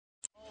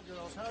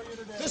Charles. How are you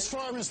today? This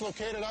farm is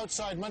located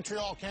outside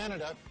Montreal,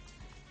 Canada.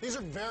 These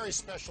are very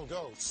special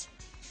goats.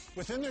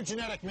 Within their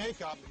genetic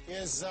makeup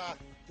is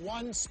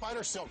one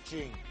spider silk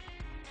gene.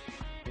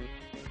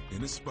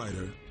 In a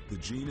spider, the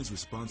gene is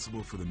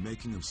responsible for the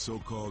making of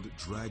so-called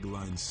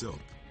dragline silk,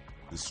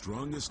 the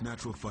strongest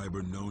natural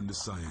fiber known to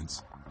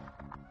science.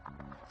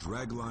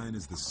 Dragline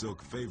is the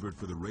silk favored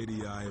for the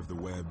radii of the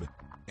web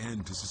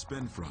and to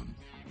suspend from.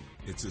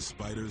 It's a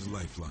spider's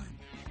lifeline.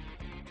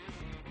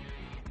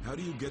 How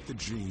do you get the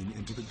gene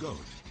into the goat?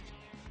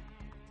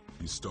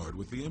 You start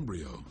with the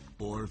embryo,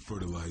 or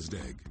fertilized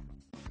egg.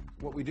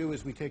 What we do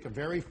is we take a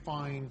very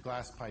fine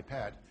glass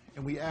pipette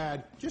and we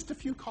add just a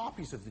few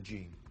copies of the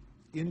gene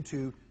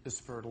into this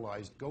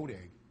fertilized goat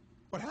egg.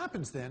 What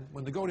happens then,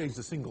 when the goat egg is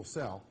a single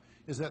cell,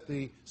 is that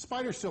the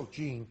spider silk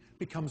gene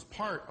becomes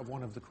part of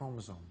one of the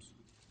chromosomes.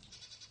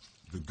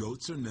 The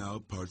goats are now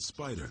part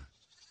spider.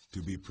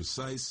 To be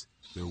precise,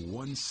 they're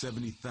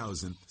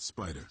 1/70,000th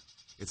spider.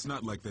 It's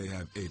not like they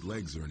have 8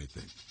 legs or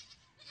anything.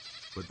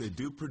 But they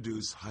do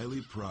produce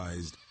highly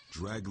prized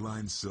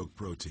dragline silk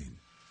protein.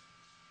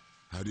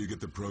 How do you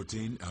get the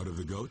protein out of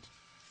the goat?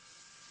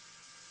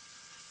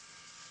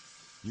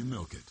 You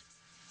milk it.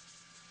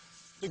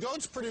 The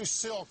goats produce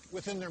silk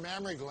within their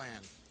mammary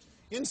gland.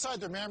 Inside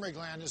their mammary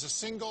gland is a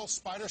single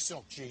spider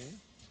silk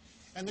gene,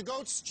 and the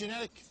goat's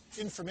genetic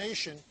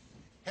information,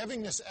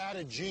 having this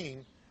added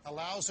gene,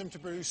 allows them to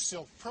produce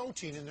silk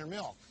protein in their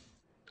milk.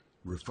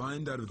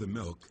 Refined out of the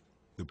milk,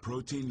 the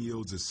protein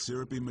yields a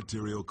syrupy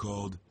material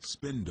called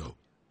spindo.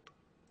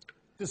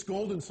 This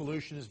golden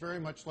solution is very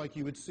much like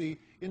you would see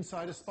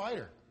inside a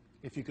spider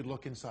if you could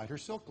look inside her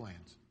silk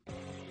glands.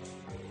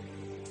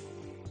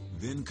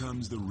 Then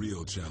comes the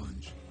real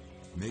challenge,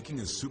 making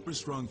a super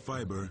strong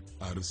fiber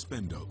out of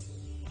spindo.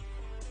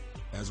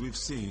 As we've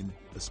seen,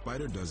 a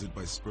spider does it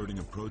by spurting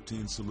a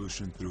protein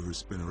solution through her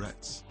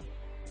spinnerets.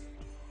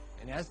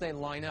 And as they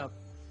line up,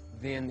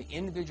 then the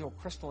individual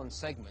crystalline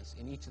segments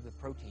in each of the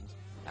proteins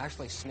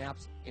actually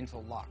snaps into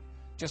a lock,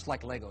 just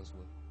like Legos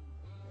would.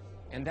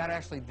 And that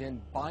actually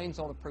then binds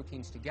all the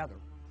proteins together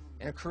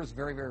and occurs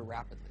very, very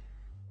rapidly.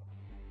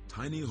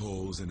 Tiny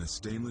holes in a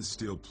stainless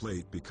steel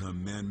plate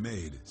become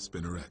man-made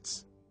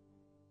spinnerets.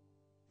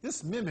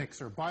 This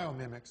mimics or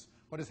biomimics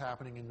what is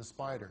happening in the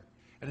spider.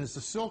 And as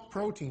the silk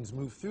proteins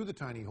move through the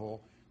tiny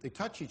hole, they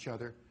touch each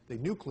other, they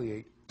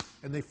nucleate,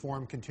 and they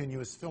form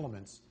continuous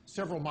filaments,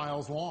 several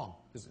miles long,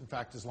 in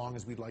fact, as long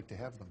as we'd like to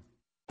have them.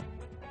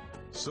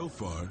 So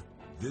far,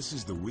 this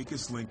is the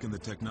weakest link in the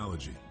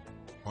technology.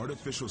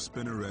 Artificial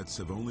spinnerets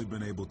have only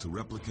been able to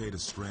replicate a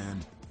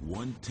strand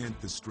 1/10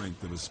 the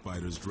strength of a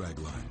spider's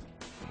dragline.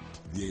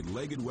 The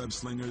 8-legged web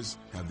slingers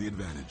have the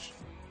advantage,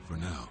 for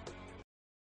now.